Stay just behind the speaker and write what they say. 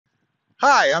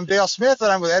Hi, I'm Dale Smith,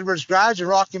 and I'm with Edwards Garage in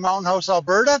Rocky Mountain House,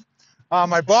 Alberta.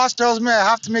 My boss tells me I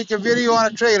have to make a video on a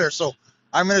trailer, so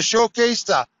I'm going to showcase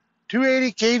the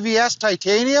 280KVS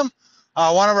titanium,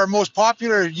 one of our most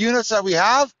popular units that we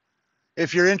have.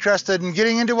 If you're interested in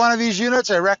getting into one of these units,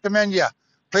 I recommend you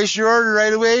place your order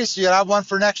right away so you'll have one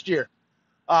for next year.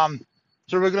 So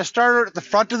we're going to start at the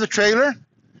front of the trailer.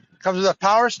 It comes with a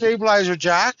power stabilizer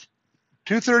jack,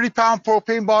 two 30-pound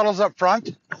propane bottles up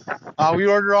front. We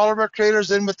order all of our trailers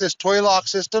in with this toy lock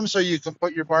system, so you can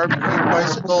put your barbecue,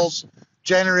 bicycles,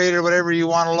 generator, whatever you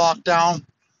want to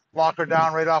lock her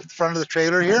down right off the front of the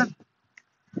trailer here.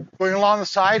 Going along the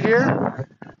side here,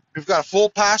 we've got a full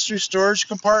pass-through storage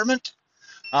compartment.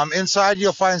 Inside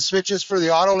you'll find switches for the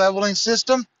auto leveling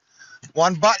system.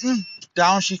 One button,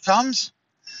 down she comes.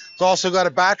 It's also got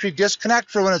a battery disconnect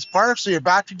for when it's parked, so your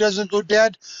battery doesn't go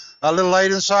dead. A little light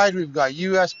inside. We've got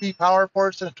USB power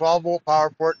ports and a 12-volt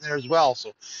power port in there as well,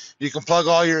 so you can plug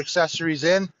all your accessories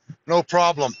in, no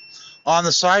problem. On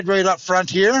the side right up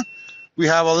front here, we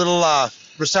have a little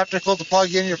receptacle to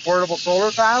plug in your portable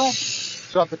solar panel.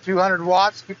 It's got the 200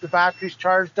 watts, keep the batteries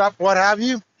charged up, what have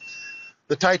you.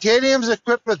 The titanium is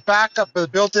equipped with a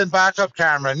built-in backup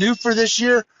camera. New for this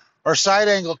year are side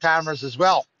angle cameras as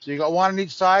well. So you got one on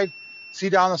each side. See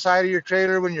down the side of your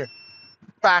trailer when you're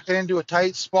backing into a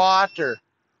tight spot or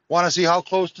want to see how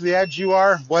close to the edge you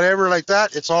are, whatever like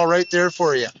that, it's all right there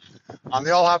for you. They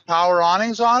all have power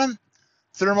awnings on them,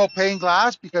 thermal pane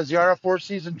glass because they are a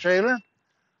 4-season trailer.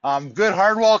 Good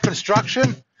hardwall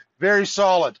construction, very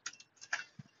solid.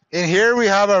 In here we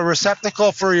have a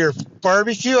receptacle for your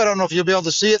barbecue. I don't know if you'll be able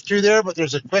to see it through there, but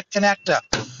there's a quick connect to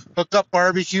hook up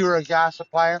barbecue or a gas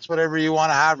appliance, whatever you want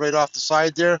to have right off the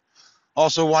side there.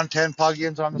 Also 110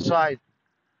 plug-ins on the side.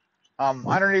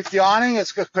 Underneath the awning,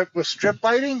 it's equipped with strip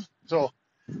lighting, so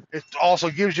it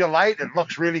also gives you light. It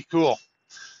looks really cool.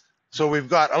 So we've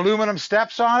got aluminum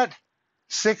steps on it,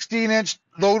 16-inch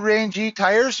load range E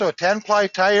tires, so a 10-ply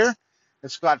tire.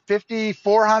 It's got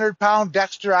 5,400-pound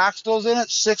Dexter axles in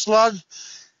it, 6 lug,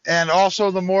 and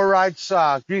also the Moorides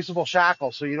greasable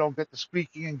shackle, so you don't get the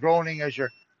squeaking and groaning as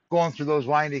you're going through those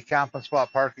windy camping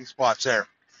spot parking spots there.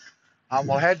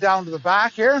 We'll head down to the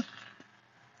back here.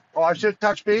 Oh, I should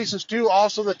touch bases too.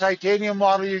 Also, the titanium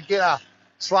model, you get a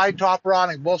slide topper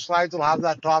awning. Both slides will have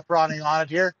that topper awning on it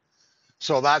here.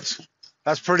 So that's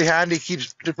pretty handy.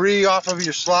 Keeps debris off of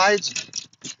your slides.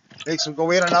 Makes them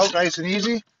go in and out nice and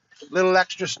easy. Little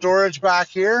extra storage back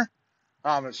here.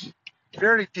 It's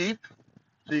fairly deep,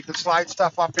 so you can slide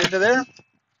stuff up into there.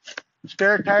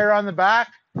 Spare tire on the back.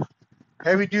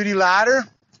 Heavy duty ladder.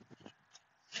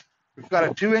 We've got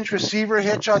a 2-inch receiver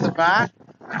hitch on the back.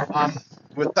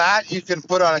 With that, you can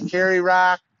put on a carry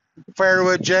rack,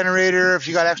 firewood generator, if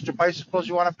you got extra bicycles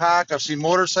you want to pack. I've seen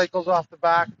motorcycles off the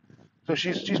back. So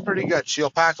she's pretty good. She'll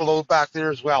pack a load back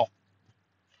there as well.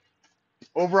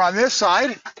 Over on this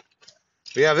side,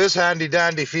 we have this handy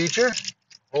dandy feature.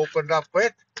 Opened up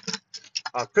quick.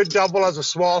 Could double as a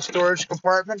small storage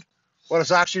compartment. What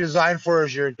it's actually designed for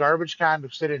is your garbage can to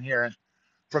sit in here. And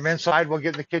from inside, we'll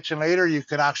get in the kitchen later. You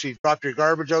can actually drop your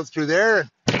garbage out through there.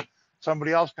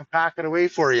 Somebody else can pack it away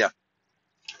for you.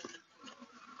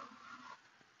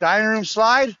 Dining room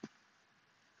slide.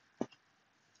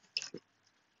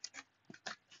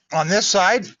 On this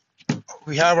side,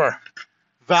 we have our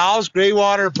valves, gray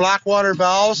water, black water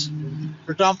valves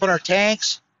for dumping our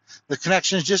tanks. The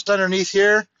connection is just underneath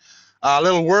here. A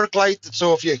little work light,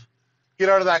 so if you get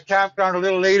out of that campground a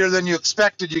little later than you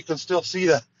expected, you can still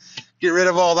see get rid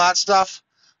of all that stuff.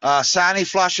 Sani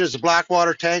flushes, a black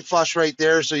water tank flush right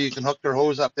there, so you can hook your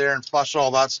hose up there and flush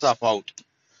all that stuff out.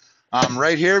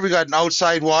 Right here, we got an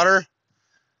outside water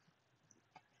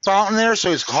fountain there,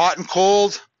 so it's hot and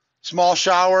cold, small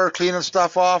shower, cleaning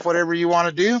stuff off, whatever you want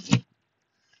to do.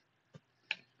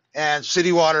 And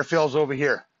city water fills over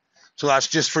here. So that's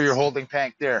just for your holding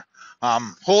tank there.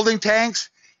 Holding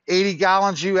tanks, 80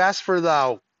 gallons US for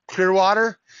the clear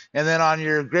water. And then on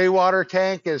your gray water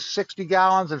tank is 60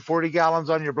 gallons and 40 gallons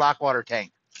on your black water tank.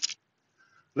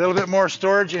 A little bit more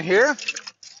storage in here.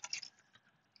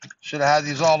 Should have had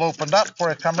these all opened up before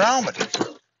I come around,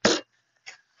 but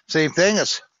same thing.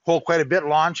 It's hold quite a bit,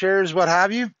 lawn chairs, what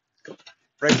have you,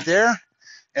 right there.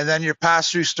 And then your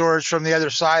pass-through storage from the other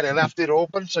side. I left it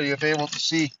open so you'll be able to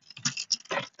see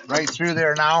right through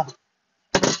there now.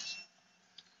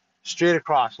 Straight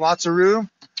across, lots of room.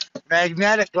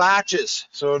 Magnetic latches,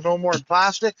 so no more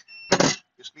plastic.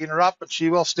 Just clean her up, but she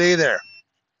will stay there.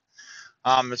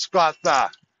 It's got the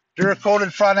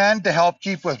Duracoated front end to help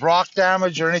keep with rock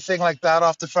damage or anything like that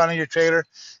off the front of your trailer.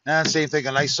 And same thing,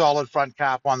 a nice solid front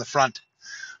cap on the front.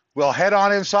 We'll head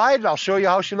on inside and I'll show you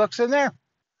how she looks in there.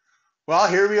 Well,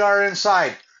 here we are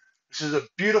inside. This is a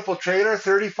beautiful trailer,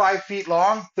 35 feet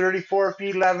long, 34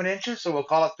 feet 11 inches, so we'll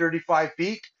call it 35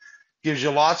 feet. Gives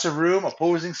you lots of room,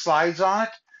 opposing slides on it.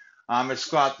 It's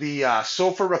got the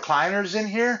sofa recliners in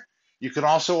here. You can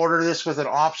also order this with an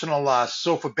optional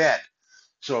sofa bed.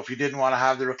 So if you didn't want to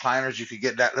have the recliners, you could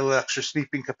get that little extra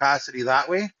sleeping capacity that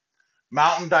way.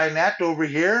 Mountain dinette over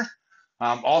here.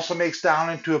 Also makes down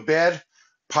into a bed,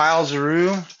 piles of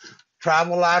room,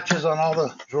 travel latches on all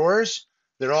the drawers.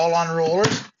 They're all on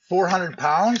rollers, 400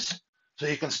 pounds. So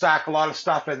you can stack a lot of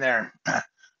stuff in there.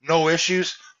 No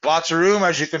issues. Lots of room,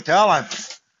 as you can tell. I'm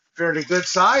fairly good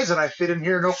size and I fit in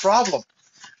here no problem.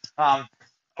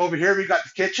 Over here we got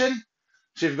the kitchen.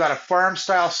 So you've got a farm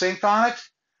style sink on it.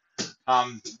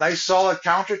 Nice solid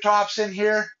countertops in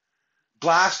here.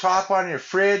 Glass top on your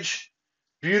fridge.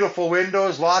 Beautiful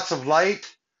windows, lots of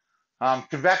light.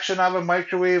 Convection oven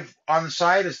microwave on the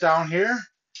side is down here.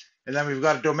 And then we've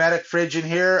got a Dometic fridge in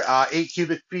here. 8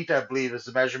 cubic feet, I believe, is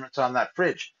the measurements on that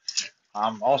fridge.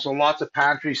 Also lots of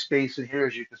pantry space in here,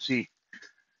 as you can see.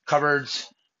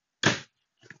 Cupboards. A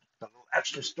little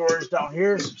extra storage down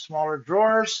here, some smaller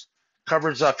drawers.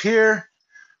 Cupboards up here.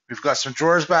 We've got some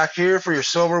drawers back here for your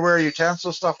silverware,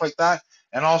 utensils, stuff like that.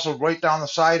 And also right down the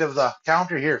side of the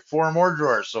counter here, 4 more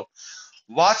drawers. So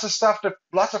lots of stuff,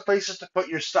 lots of places to put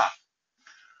your stuff.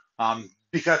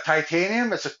 Because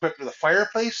titanium, it's equipped with a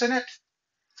fireplace in it.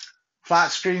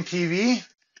 Flat screen TV.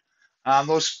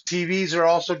 Those TVs are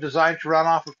also designed to run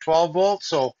off of 12 volts,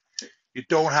 so you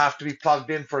don't have to be plugged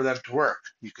in for them to work.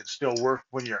 You can still work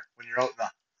when you're out in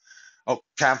the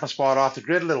camping spot off the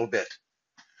grid a little bit.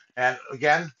 And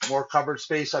again, more cupboard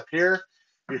space up here.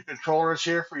 Your controllers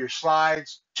here for your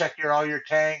slides. Check all your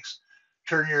tanks.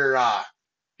 Turn your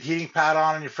heating pad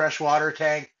on in your freshwater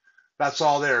tank. That's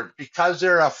all there. Because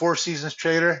they're a 4 seasons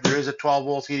trailer, there is a 12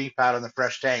 volt heating pad on the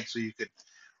fresh tank, so you could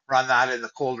run that in the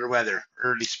colder weather,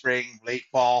 early spring, late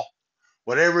fall,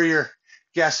 whatever your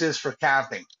guess is for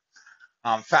camping.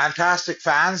 Fantastic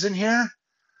fans in here.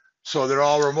 So they're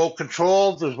all remote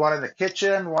controlled. There's one in the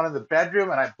kitchen, one in the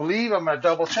bedroom, and I believe, I'm going to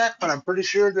double check, but I'm pretty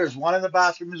sure there's one in the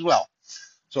bathroom as well.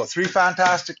 So 3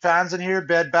 fantastic fans in here,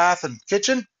 bed, bath, and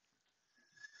kitchen.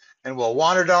 And we'll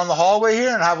wander down the hallway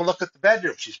here and have a look at the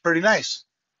bedroom. She's pretty nice.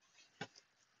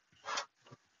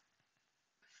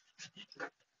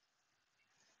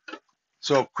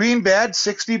 So queen bed,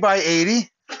 60 by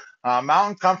 80.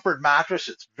 Mountain Comfort mattress.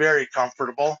 It's very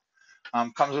comfortable.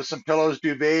 Comes with some pillows,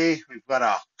 duvet. We've got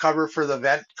a cover for the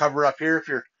vent cover up here if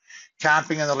you're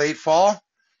camping in the late fall.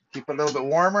 Keep it a little bit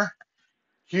warmer.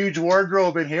 Huge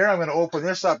wardrobe in here. I'm going to open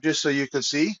this up just so you can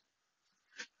see.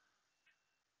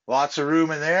 Lots of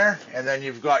room in there. And then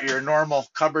you've got your normal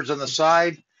cupboards on the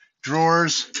side,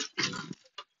 drawers.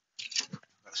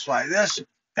 Slide this,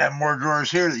 and more drawers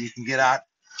here that you can get at,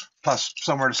 plus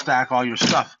somewhere to stack all your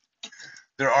stuff.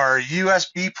 There are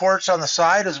USB ports on the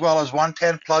side as well as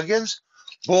 110 plugins,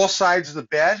 both sides of the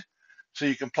bed, so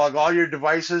you can plug all your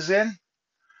devices in.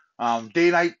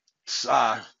 Day-night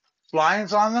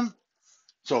blinds on them,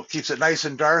 so it keeps it nice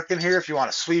and dark in here if you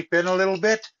want to sleep in a little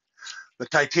bit. The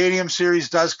Titanium series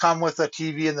does come with a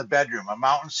TV in the bedroom. A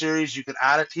Mountain series, you can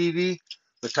add a TV.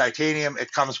 The Titanium,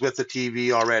 it comes with the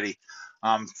TV already.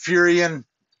 Furion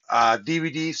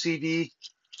DVD, CD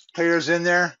players in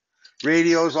there.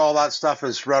 Radios, all that stuff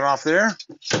is run off there.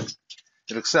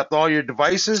 It'll accept all your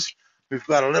devices. We've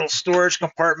got a little storage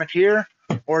compartment here,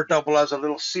 or double as a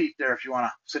little seat there if you want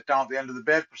to sit down at the end of the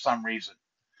bed for some reason.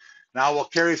 Now we'll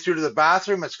carry through to the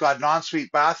bathroom. It's got an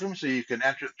ensuite bathroom, so you can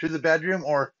enter through the bedroom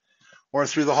or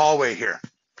through the hallway here.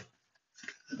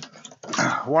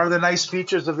 One of the nice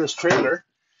features of this trailer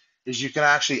is you can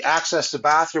actually access the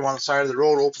bathroom on the side of the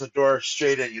road, open the door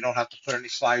straight in. You don't have to put any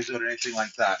slides out or anything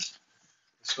like that.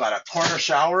 It's got a corner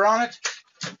shower on it.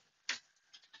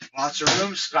 Lots of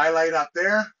room, skylight up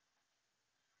there.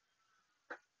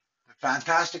 A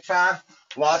fantastic fan.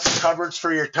 Lots of cupboards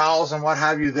for your towels and what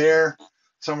have you there.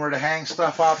 Somewhere to hang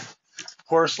stuff up.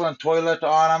 Porcelain toilet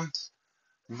on them.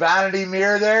 Vanity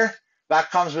mirror there.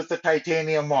 That comes with the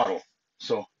titanium model.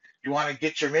 So if you want to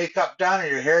get your makeup done or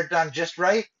your hair done just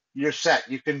right, you're set.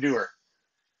 You can do her.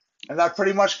 And that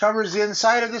pretty much covers the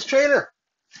inside of this trailer.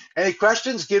 Any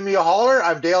questions, give me a holler.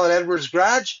 I'm Dale at Edwards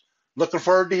Garage. Looking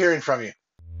forward to hearing from you.